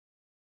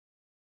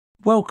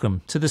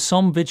Welcome to the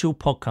Somme Vigil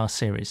podcast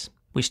series,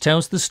 which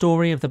tells the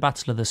story of the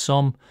Battle of the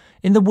Somme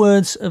in the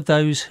words of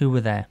those who were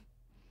there.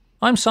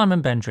 I'm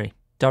Simon Bendry,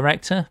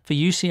 Director for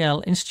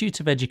UCL Institute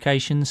of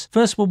Education's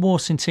First World War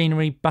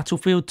Centenary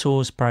Battlefield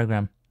Tours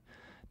programme.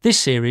 This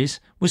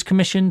series was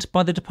commissioned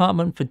by the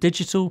Department for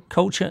Digital,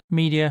 Culture,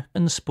 Media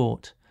and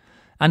Sport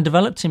and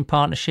developed in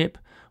partnership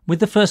with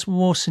the First World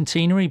War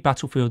Centenary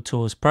Battlefield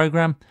Tours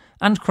programme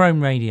and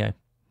ChromeRadio.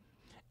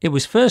 It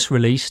was first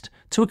released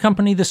to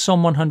accompany the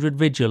SOMME100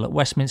 VIGIL at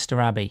Westminster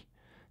Abbey,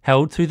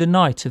 held through the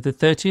night of the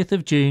 30th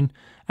of June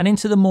and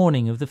into the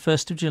morning of the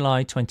 1st of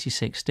July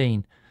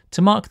 2016,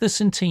 to mark the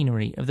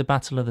centenary of the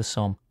Battle of the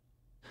Somme.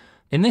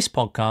 In this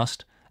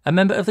podcast, a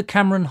member of the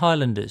Cameron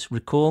Highlanders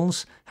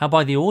recalls how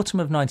by the autumn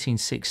of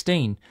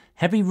 1916,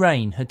 heavy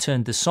rain had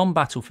turned the Somme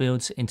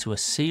battlefields into a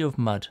sea of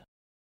mud.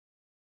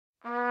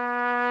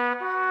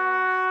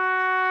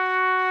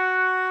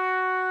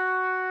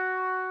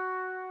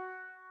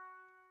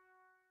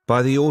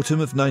 By the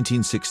autumn of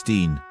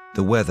 1916,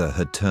 the weather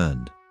had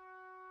turned.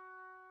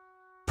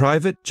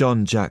 Private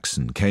John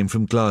Jackson came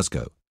from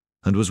Glasgow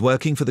and was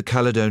working for the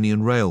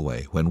Caledonian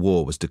Railway when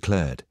war was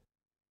declared.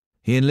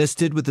 He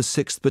enlisted with the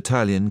 6th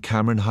Battalion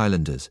Cameron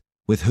Highlanders,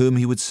 with whom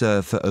he would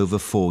serve for over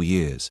 4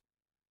 years.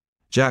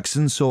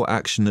 Jackson saw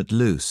action at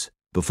Loos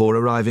before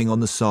arriving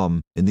on the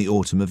Somme in the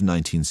autumn of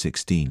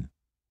 1916.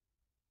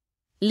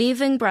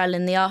 Leaving Brel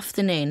in the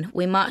afternoon,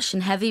 we marched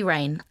in heavy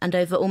rain and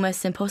over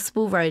almost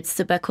impossible roads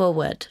to Becourt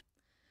Wood.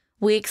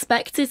 We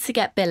expected to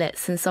get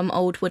billets in some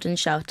old wooden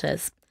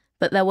shelters,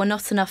 but there were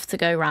not enough to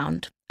go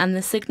round, and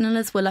the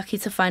signallers were lucky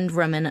to find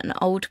room in an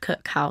old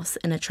cookhouse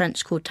in a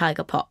trench called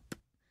Tiger Pop.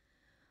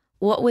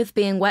 What with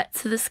being wet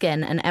to the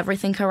skin and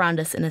everything around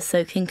us in a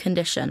soaking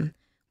condition,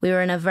 we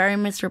were in a very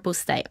miserable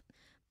state,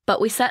 but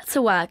we set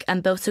to work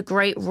and built a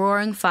great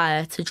roaring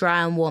fire to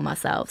dry and warm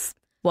ourselves,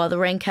 while the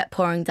rain kept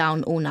pouring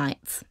down all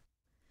night.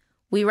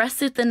 We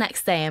rested the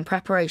next day in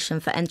preparation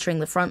for entering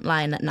the front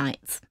line at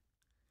night.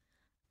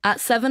 At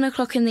 7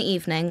 o'clock in the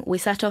evening, we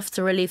set off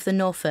to relieve the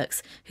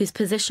Norfolks, whose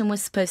position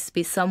was supposed to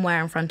be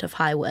somewhere in front of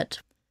High Wood.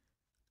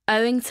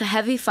 Owing to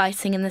heavy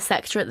fighting in the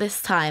sector at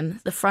this time,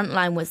 the front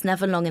line was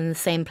never long in the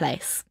same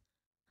place.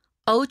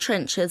 Old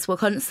trenches were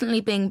constantly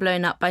being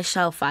blown up by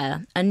shell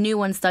fire, and new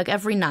ones dug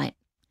every night,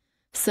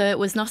 so it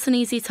was not an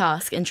easy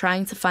task in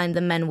trying to find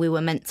the men we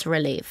were meant to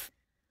relieve.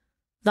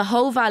 The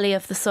whole valley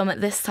of the Somme at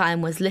this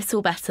time was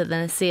little better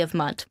than a sea of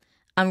mud,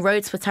 and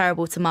roads were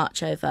terrible to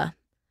march over.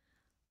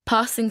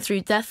 Passing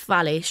through Death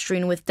Valley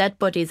strewn with dead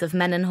bodies of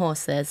men and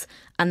horses,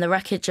 and the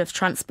wreckage of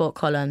transport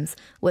columns,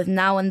 with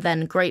now and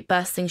then great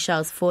bursting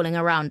shells falling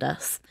around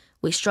us,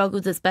 we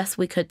struggled as best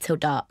we could till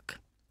dark.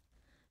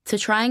 To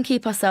try and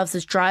keep ourselves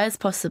as dry as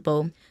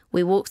possible,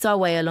 we walked our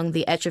way along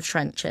the edge of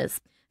trenches,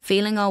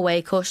 feeling our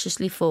way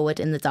cautiously forward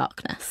in the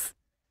darkness.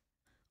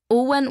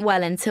 All went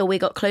well until we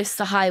got close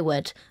to High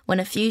Wood, when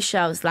a few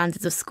shells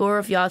landed a score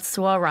of yards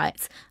to our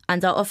right,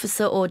 and our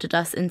officer ordered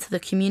us into the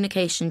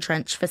communication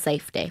trench for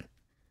safety.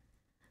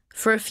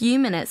 For a few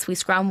minutes we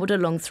scrambled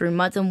along through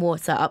mud and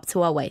water up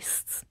to our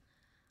waists.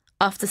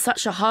 After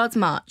such a hard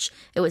march,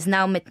 it was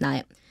now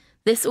midnight.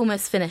 This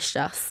almost finished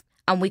us,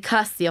 and we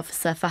cursed the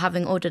officer for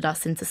having ordered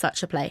us into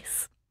such a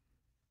place.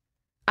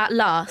 At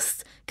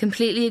last,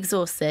 completely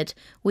exhausted,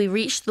 we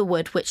reached the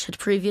wood which had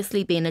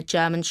previously been a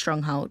German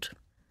stronghold.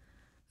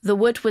 The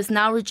wood was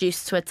now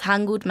reduced to a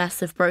tangled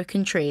mess of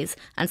broken trees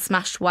and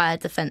smashed wire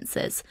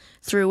defences,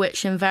 through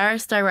which in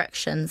various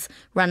directions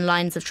ran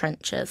lines of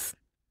trenches.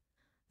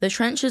 The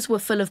trenches were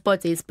full of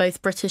bodies,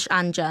 both British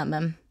and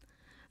German.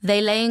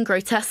 They lay in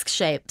grotesque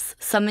shapes,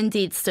 some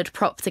indeed stood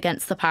propped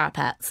against the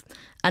parapet,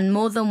 and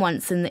more than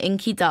once in the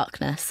inky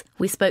darkness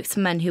we spoke to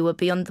men who were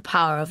beyond the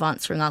power of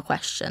answering our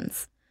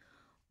questions.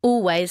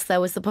 Always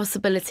there was the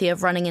possibility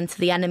of running into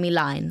the enemy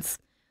lines.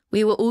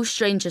 We were all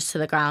strangers to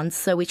the ground,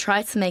 so we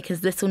tried to make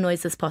as little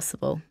noise as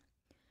possible.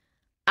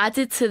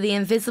 Added to the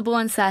invisible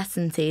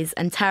uncertainties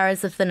and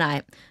terrors of the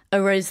night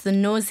arose the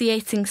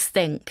nauseating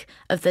stink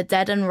of the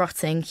dead and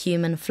rotting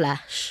human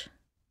flesh.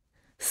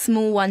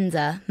 Small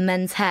wonder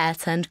men's hair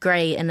turned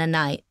grey in a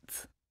night.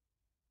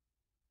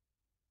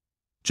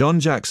 John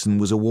Jackson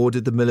was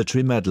awarded the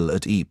Military Medal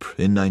at Ypres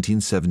in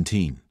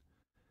 1917.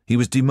 He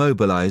was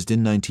demobilised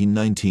in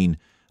 1919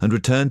 and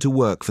returned to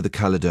work for the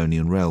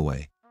Caledonian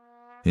Railway.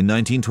 In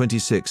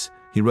 1926,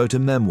 he wrote a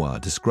memoir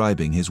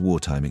describing his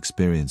wartime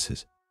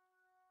experiences.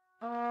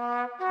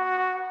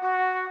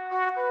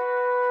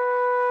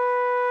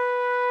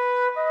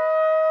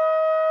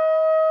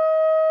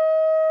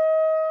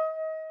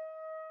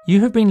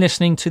 You have been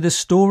listening to The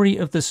Story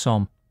of the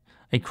Somme,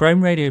 a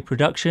ChromeRadio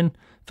production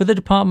for the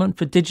Department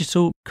for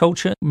Digital,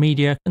 Culture,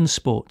 Media and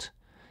Sport,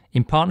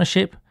 in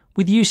partnership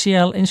with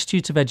UCL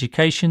Institute of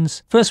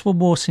Education's First World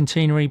War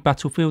Centenary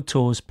Battlefield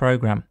Tours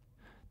programme.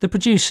 The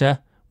producer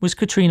was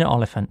Katrina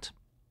Oliphant.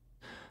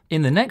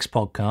 In the next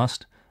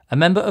podcast, a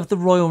member of the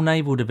Royal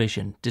Naval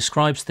Division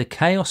describes the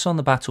chaos on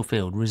the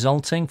battlefield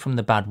resulting from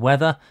the bad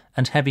weather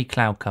and heavy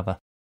cloud cover.